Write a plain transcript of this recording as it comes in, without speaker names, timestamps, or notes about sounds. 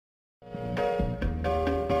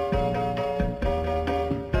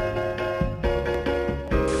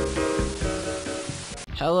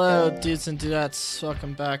Hello, dudes and dudettes.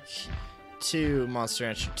 Welcome back to Monster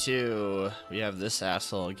Errantry 2. We have this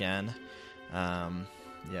asshole again.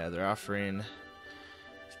 Yeah, they're offering...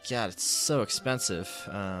 God, it's so expensive.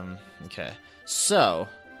 Okay. So,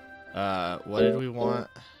 what did we want?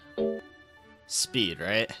 Speed,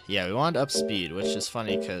 right? Yeah, we wanted up speed, which is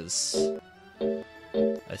funny because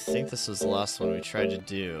I think this was the last one we tried to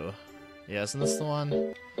do. Yeah, isn't this the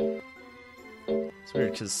one? It's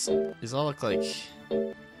weird because these all look like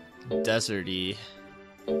deserty.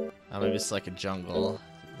 Maybe it's like a jungle,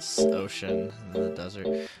 this ocean, and the desert.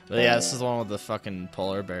 But yeah, this is the one with the fucking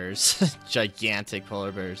polar bears, gigantic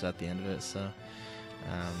polar bears at the end of it. So,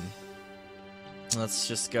 let's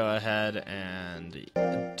just go ahead and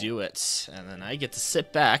do it, and then I get to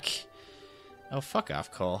sit back. Oh, fuck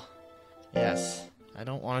off, Cole. Yes, I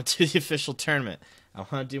don't want to do the official tournament. I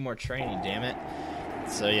want to do more training, damn it.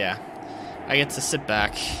 So yeah, I get to sit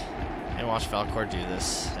back and watch Falcor do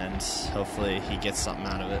this, and hopefully he gets something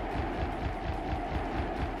out of it.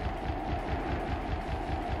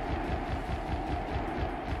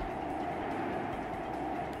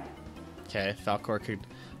 Okay, Falcor could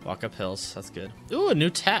walk up hills. That's good. Ooh, a new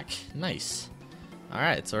tech. Nice.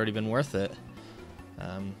 Alright, it's already been worth it.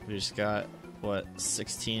 We just got, what,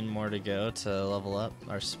 16 more to go to level up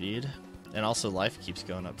our speed. And also life keeps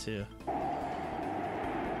going up, too.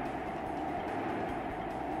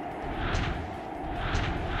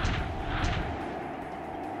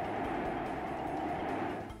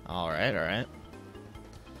 Alright.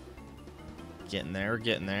 Getting there, we're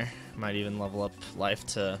getting there. Might even level up life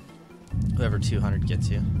to whoever 200 gets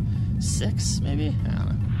you. 6, maybe? I don't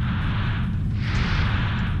know.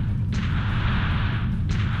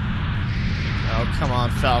 Oh, come on,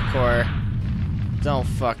 Falcor. Don't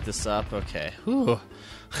fuck this up. Okay. Whew.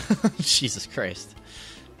 Jesus Christ.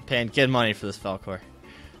 I'm paying good money for this Falcor.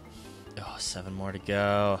 Oh, 7 more to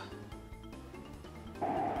go.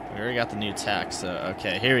 We already got the new tech, so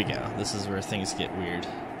okay, here we go. This is where things get weird.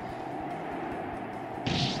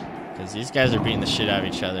 Because these guys are beating the shit out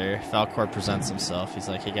of each other. Falcor presents himself. He's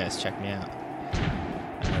like, hey guys, check me out.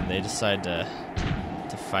 And then they decide to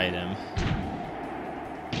fight him.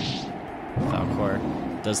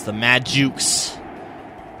 Falcor does the mad jukes.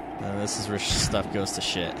 And this is where stuff goes to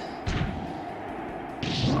shit.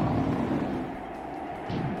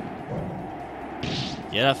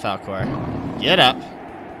 Get up, Falcor. Get up.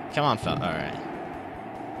 Come on, Falcor. Alright.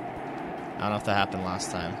 I don't know if that happened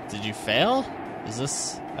last time. Did you fail? Is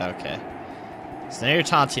this... Okay. So now you're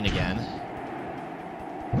taunting again.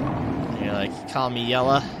 And you're like, call me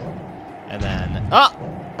Yella. And then...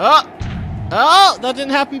 Oh! That didn't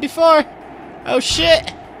happen before! Oh,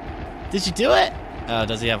 shit! Did you do it? Oh,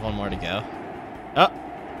 does he have one more to go?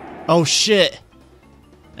 Oh, shit!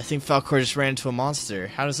 I think Falcor just ran into a monster.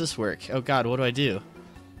 How does this work? Oh, God, what do I do?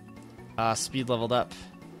 Speed leveled up.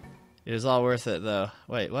 It was all worth it, though.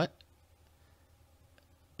 Wait, what?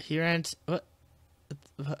 He ran... What?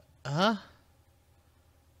 Huh?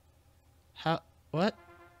 How? What?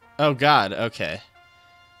 Oh, God, okay.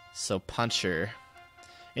 So, Puncher.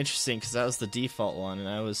 Interesting, because that was the default one,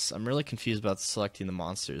 and I'm really confused about selecting the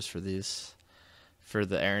monsters for these, for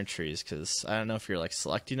the Errantries, because I don't know if you're, like,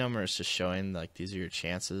 selecting them, or it's just showing, like, these are your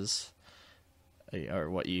chances, or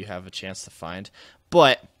what you have a chance to find.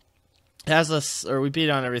 But, it has us, or we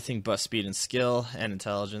beat on everything but speed and skill, and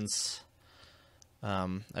intelligence.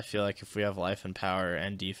 I feel like if we have life and power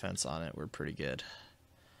and defense on it, we're pretty good.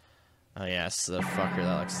 Oh yeah, it's the fucker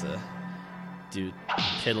that likes to do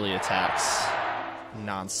piddly attacks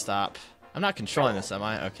non-stop. I'm not controlling this, am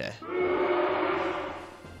I? Okay.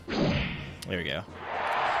 There we go.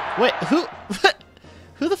 Wait, who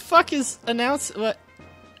the fuck is announced? What?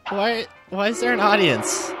 Why is there an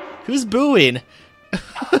audience? Who's booing?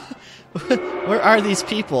 Where are these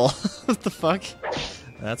people? What the fuck?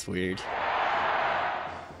 That's weird.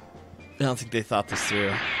 I don't think they thought this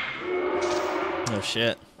through. Oh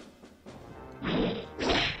shit.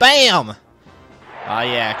 BAM! Oh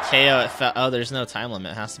yeah, KO. Oh, there's no time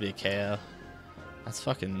limit. It has to be a KO. That's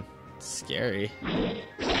fucking scary.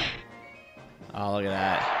 Oh, look at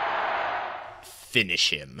that.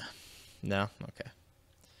 Finish him. No? Okay.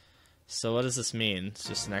 So what does this mean? It's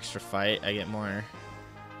just an extra fight? I get more...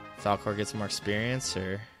 Falcor gets more experience,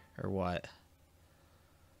 or what?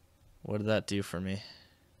 What did that do for me?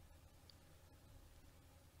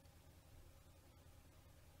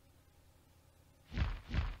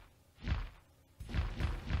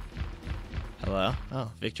 Hello?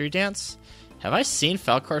 Oh, victory dance? Have I seen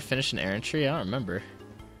Falcor finish an Errantry? I don't remember.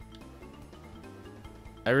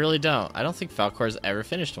 I really don't. I don't think Falcor's ever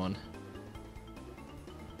finished one.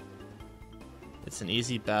 It's an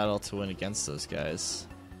easy battle to win against those guys.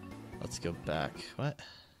 Let's go back. What?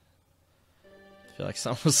 I feel like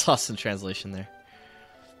something was lost in translation there.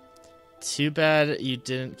 Too bad you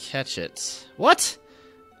didn't catch it. What?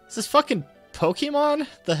 Is this fucking Pokemon?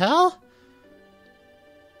 The hell?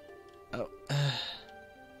 Oh.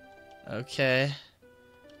 Okay.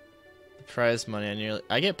 The prize money.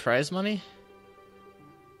 I get prize money?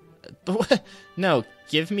 No,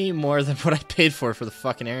 give me more than what I paid for the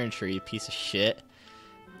fucking Errantry, you piece of shit.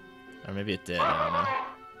 Or maybe it did, I don't know.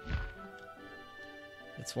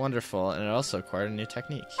 It's wonderful, and it also acquired a new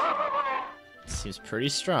technique. Seems pretty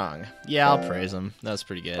strong. Yeah, I'll praise him. That was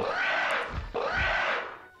pretty good.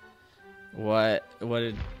 What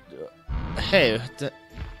did... Hey,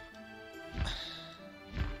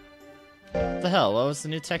 the hell? What was the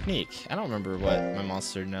new technique? I don't remember what my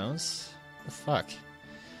monster knows. The fuck?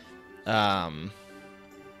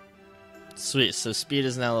 Sweet, so speed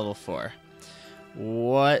is now level 4.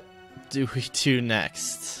 What do we do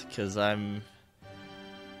next? Because I'm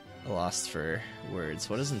lost for words.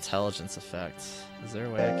 What is intelligence effect? Is there a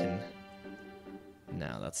way I can...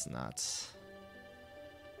 No, that's not...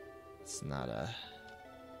 It's not a...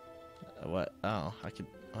 What? Oh, I could...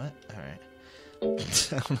 What? Alright. I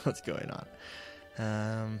don't know what's going on.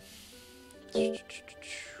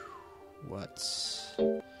 What?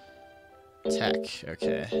 Tech.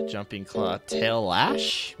 Okay. Jumping claw. Tail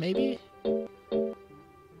lash, maybe?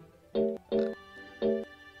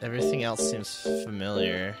 Everything else seems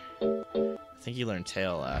familiar. I think you learned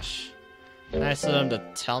tail lash. Nice of him to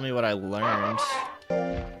tell me what I learned.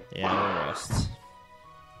 Yeah, we'll rest.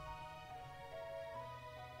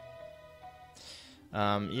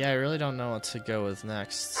 Yeah, I really don't know what to go with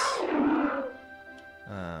next.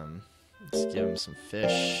 Let's give him some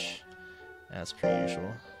fish, as per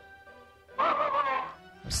usual.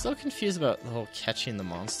 I'm still confused about the whole catching the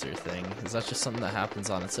monster thing. Is that just something that happens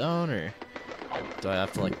on its own, or do I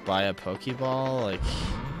have to, like, buy a Pokeball? Like,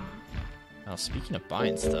 oh, speaking of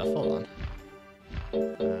buying stuff, hold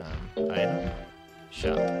on. Item?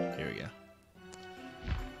 Shop. Here we go.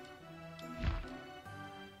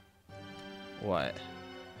 What?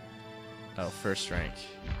 Oh, first rank.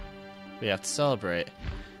 We have to celebrate.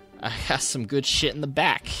 I got some good shit in the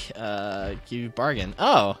back. Give you a bargain.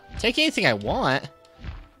 Oh, take anything I want.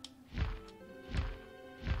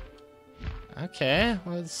 Okay,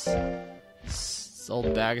 well, this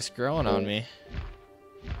old bag is growing on me.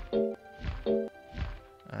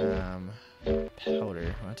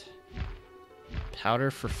 Powder, what?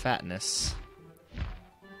 Powder for fatness.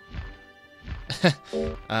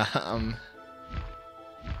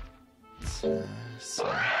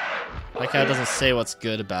 Like how it doesn't say what's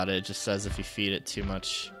good about it, it just says if you feed it too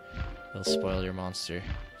much, it'll spoil your monster.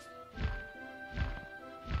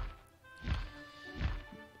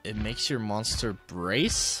 It makes your monster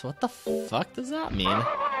brace? What the fuck does that mean?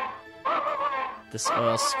 This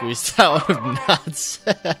oil squeezed out of nuts.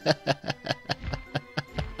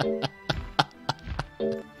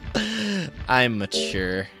 I'm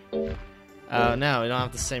mature. Oh no, we don't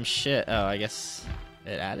have the same shit. Oh, I guess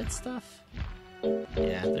it added stuff?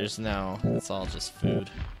 Yeah, there's no... It's all just food.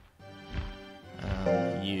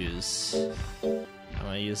 Use... I'm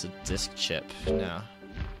gonna use a disc chip. No.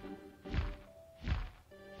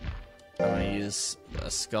 I'm gonna use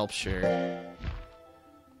a sculpture.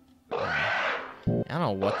 I don't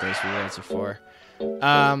know what those rewards are for.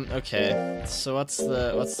 Okay. So what's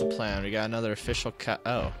the plan? We got another official cup.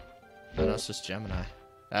 Oh. No, it's just Gemini.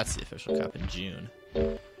 That's the official cup in June.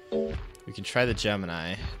 We can try the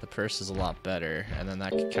Gemini. The purse is a lot better, and then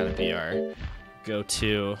that could kind of be our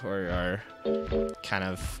go-to, or our kind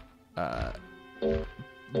of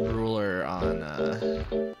ruler on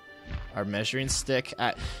our measuring stick.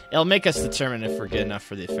 It'll make us determine if we're good enough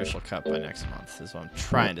for the official cup by next month, is what I'm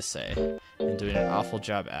trying to say. And doing an awful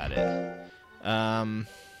job at it. I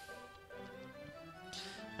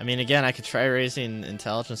mean, again, I could try raising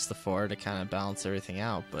intelligence to 4 to kind of balance everything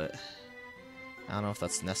out, but I don't know if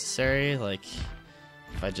that's necessary. Like,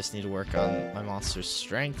 if I just need to work on my monster's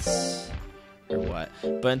strengths or what.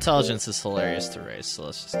 But intelligence is hilarious to raise, so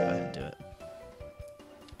let's just go ahead and do it.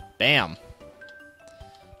 Bam!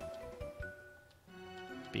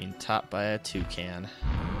 Being taught by a toucan.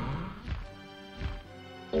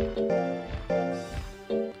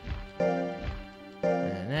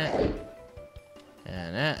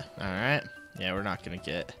 And that. Alright. Yeah, we're not gonna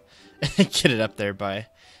get it up there by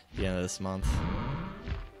the end of this month.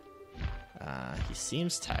 He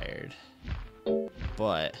seems tired.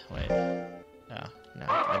 But, wait. Oh, no,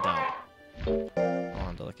 I don't. I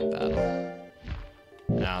wanted to look at battle.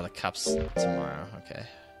 No, the cup's tomorrow. Okay.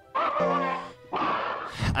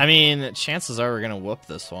 I mean, chances are we're gonna whoop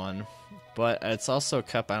this one. but it's also a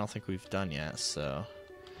cup I don't think we've done yet, so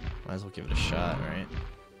might as well give it a shot, right?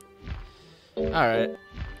 Alright,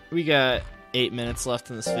 we got 8 minutes left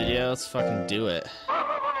in this video. Let's fucking do it.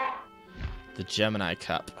 The Gemini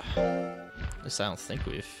Cup. At least I don't think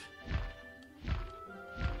we've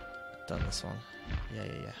done this one.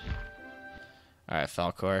 Yeah. Alright,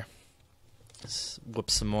 Falcor. Let's whoop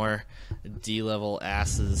some more D-level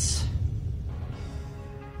asses.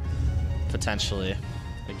 Potentially.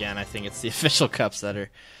 Again, I think it's the official cups that are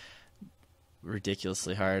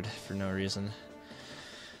ridiculously hard for no reason.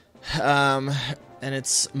 And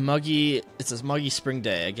it's a muggy spring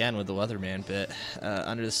day, again with the weatherman bit.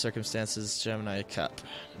 Under the circumstances, Gemini Cup.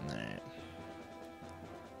 Alright.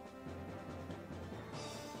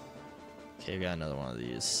 Okay, we got another one of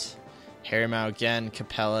these. Harrymow again,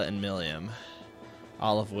 Capella, and Millium.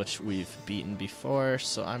 All of which we've beaten before,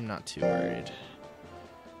 so I'm not too worried.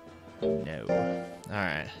 No.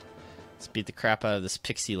 Alright. Let's beat the crap out of this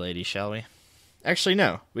pixie lady, shall we? Actually,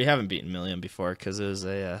 no. We haven't beaten Millium before, because it was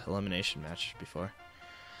a elimination match before.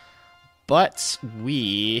 But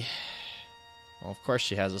we... Well, of course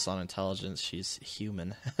she has us on intelligence. She's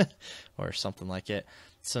human. Or something like it.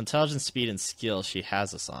 So intelligence, speed, and skill she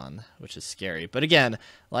has us on, which is scary. But again,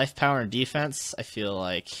 life, power, and defense, I feel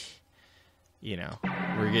like, you know,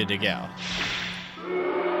 we're good to go.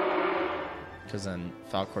 Because then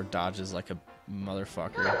Falcor dodges like a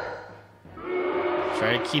motherfucker.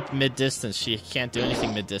 Try to keep mid-distance. She can't do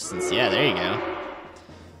anything mid-distance. Yeah, there you go.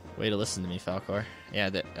 Way to listen to me, Falcor. Yeah,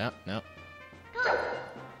 oh, no.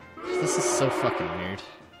 This is so fucking weird.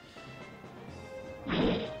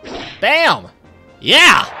 Bam!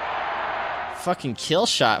 Yeah! Fucking kill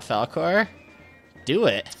shot, Falcor. Do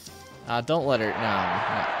it. Don't let her... No.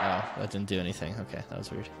 Oh, that didn't do anything. Okay, that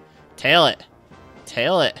was weird. Tail it.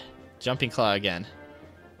 Tail it. Jumping claw again.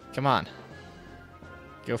 Come on.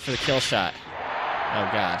 Go for the kill shot. Oh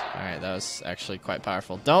god. Alright, that was actually quite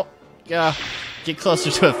powerful. Don't go. Get closer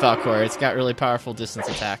to it, Falcor. It's got really powerful distance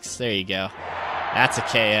attacks. There you go. That's a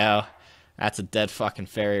KO. That's a dead fucking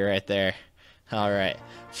fairy right there. Alright.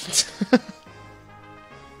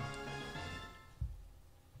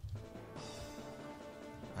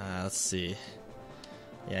 Let's see.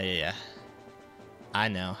 Yeah. I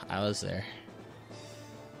know. I was there.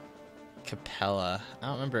 Capella. I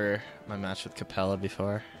don't remember my match with Capella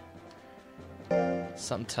before.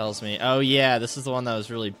 Something tells me... Oh yeah, this is the one that was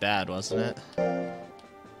really bad, wasn't it? It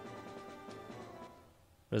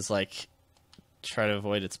was like... Try to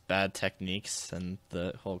avoid its bad techniques, and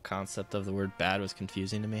the whole concept of the word bad was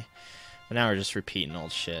confusing to me. But now we're just repeating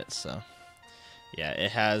old shit, so... Yeah,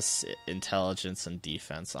 it has intelligence and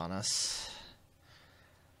defense on us.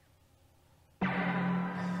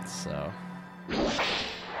 So...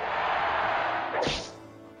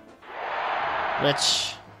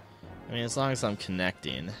 Which, I mean, as long as I'm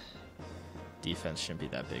connecting, defense shouldn't be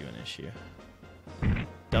that big of an issue.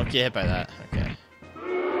 Don't get hit by that. Okay.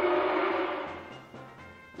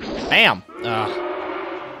 Bam!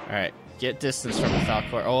 Alright, get distance from the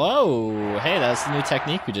Falcor. Oh, hey, that's the new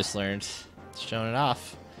technique we just learned. It's showing it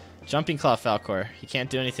off. Jumping Claw Falcor. You can't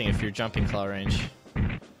do anything if you're Jumping Claw range.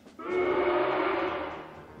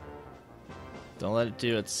 Don't let it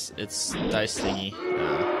do its dice thingy.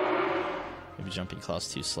 Maybe Jumping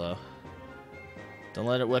Claw's too slow. Don't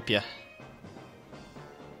let it whip you.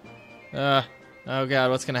 Oh god,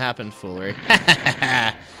 what's gonna happen, foolery?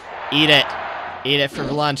 Eat it! Eat it for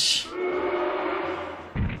lunch!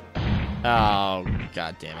 Oh,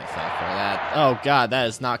 god damn it, Falcor. Oh god, that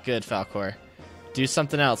is not good, Falcor. Do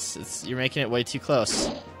something else. You're making it way too close.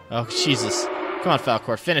 Oh, Jesus. Come on,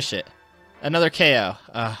 Falcor, finish it. Another KO.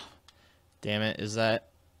 Damn it, is that...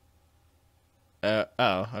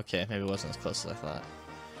 oh, okay, maybe it wasn't as close as I thought.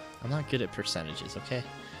 I'm not good at percentages, okay?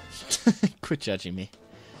 Quit judging me.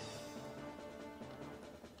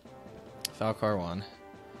 Falcor won.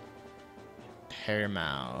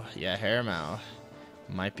 Harrymow. Yeah, Harrymow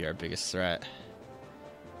might be our biggest threat.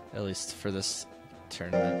 At least for this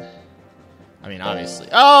tournament. I mean, obviously.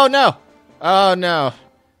 Oh, no! Oh, no!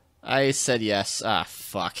 I said yes. Ah,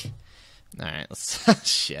 fuck. Alright, let's...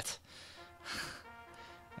 Shit.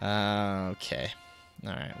 Okay.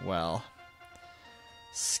 Alright, well.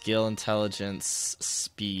 Skill, intelligence,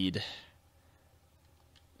 speed.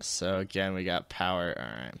 So, again, we got power.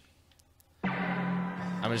 Alright.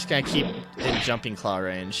 I'm just gonna keep in Jumping Claw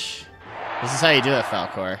range. This is how you do it,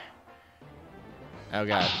 Falcor. Oh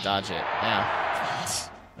god, dodge it. Yeah.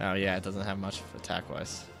 Oh yeah, it doesn't have much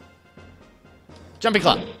attack-wise. Jumping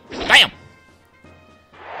Claw! Bam!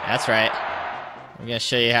 That's right. I'm gonna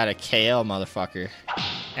show you how to KO, motherfucker.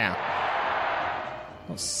 Ow.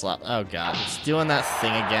 Oh, slap. Oh god, it's doing that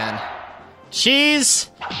thing again.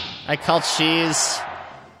 Cheese! I call Cheese.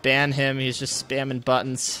 Ban him, he's just spamming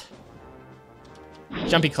buttons.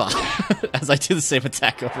 Jumpy Claw. As I do the same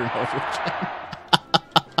attack over and over again.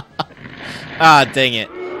 Ah, dang it.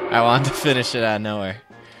 I wanted to finish it out of nowhere.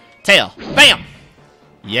 Tail. Bam!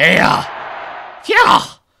 Yeah! Yeah!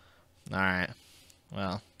 Alright.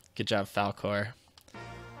 Well, good job, Falcor.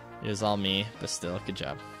 It was all me, but still, good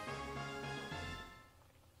job.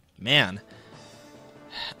 Man.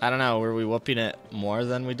 I don't know, were we whooping it more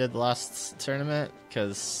than we did the last tournament?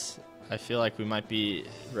 Because I feel like we might be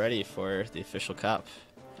ready for the official cup.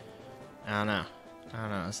 I don't know.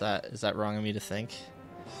 Is that wrong of me to think?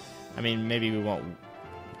 I mean, maybe we won't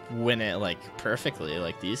win it like perfectly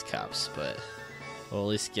like these cups, but we'll at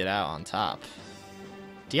least get out on top.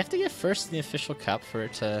 Do you have to get first in the official cup for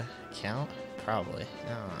it to count? Probably.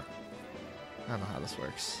 I don't know how this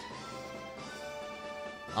works.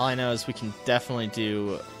 All I know is we can definitely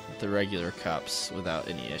do the regular cups without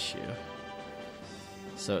any issue.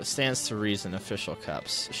 So it stands to reason official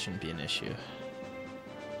cups shouldn't be an issue.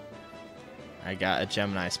 I got a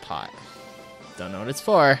Gemini's pot. Don't know what it's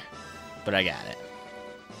for, but I got it.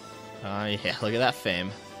 Oh yeah, look at that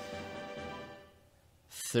fame.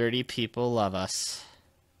 30 people love us.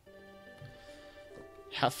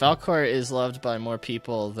 Falcor is loved by more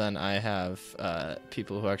people than I have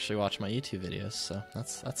people who actually watch my YouTube videos, so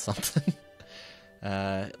that's something.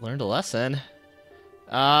 Learned a lesson.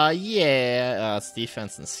 Yeah. It's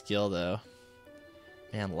defense and skill, though.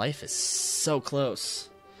 Man, life is so close.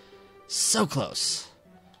 So close.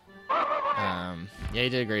 Yeah, you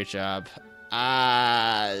did a great job. No,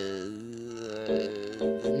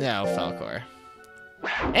 Falcor.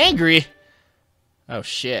 Angry? Oh,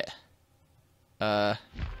 shit.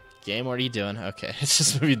 Game, what are you doing? Okay, it's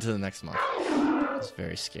just moving to the next month. I was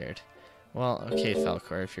very scared. Well, okay,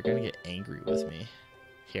 Falcor, if you're gonna get angry with me,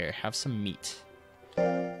 here, have some meat.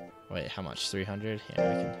 Wait, how much? 300?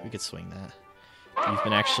 Yeah, we could swing that. You've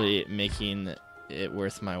been actually making it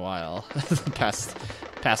worth my while. The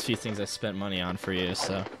past few things I spent money on for you,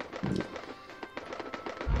 so.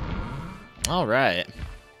 Alright.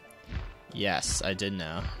 Yes, I did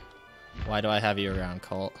know. Why do I have you around,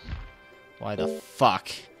 Colt? Why the fuck?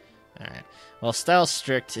 Alright. Well, Style's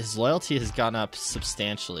strict. His loyalty has gone up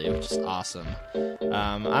substantially, which is awesome.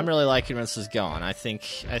 I'm really liking where this is going. I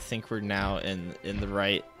think we're now in the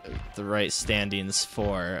right standings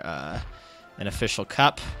for an official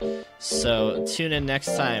cup. So tune in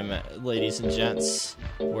next time, ladies and gents,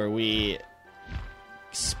 where we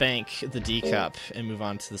spank the D cup and move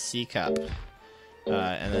on to the C cup.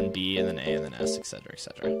 And then B, and then A, and then S, etc.,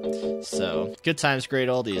 etc. So, good times, great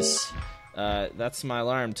oldies. That's my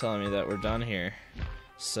alarm telling me that we're done here.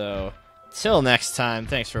 So, till next time,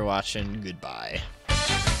 thanks for watching. Goodbye.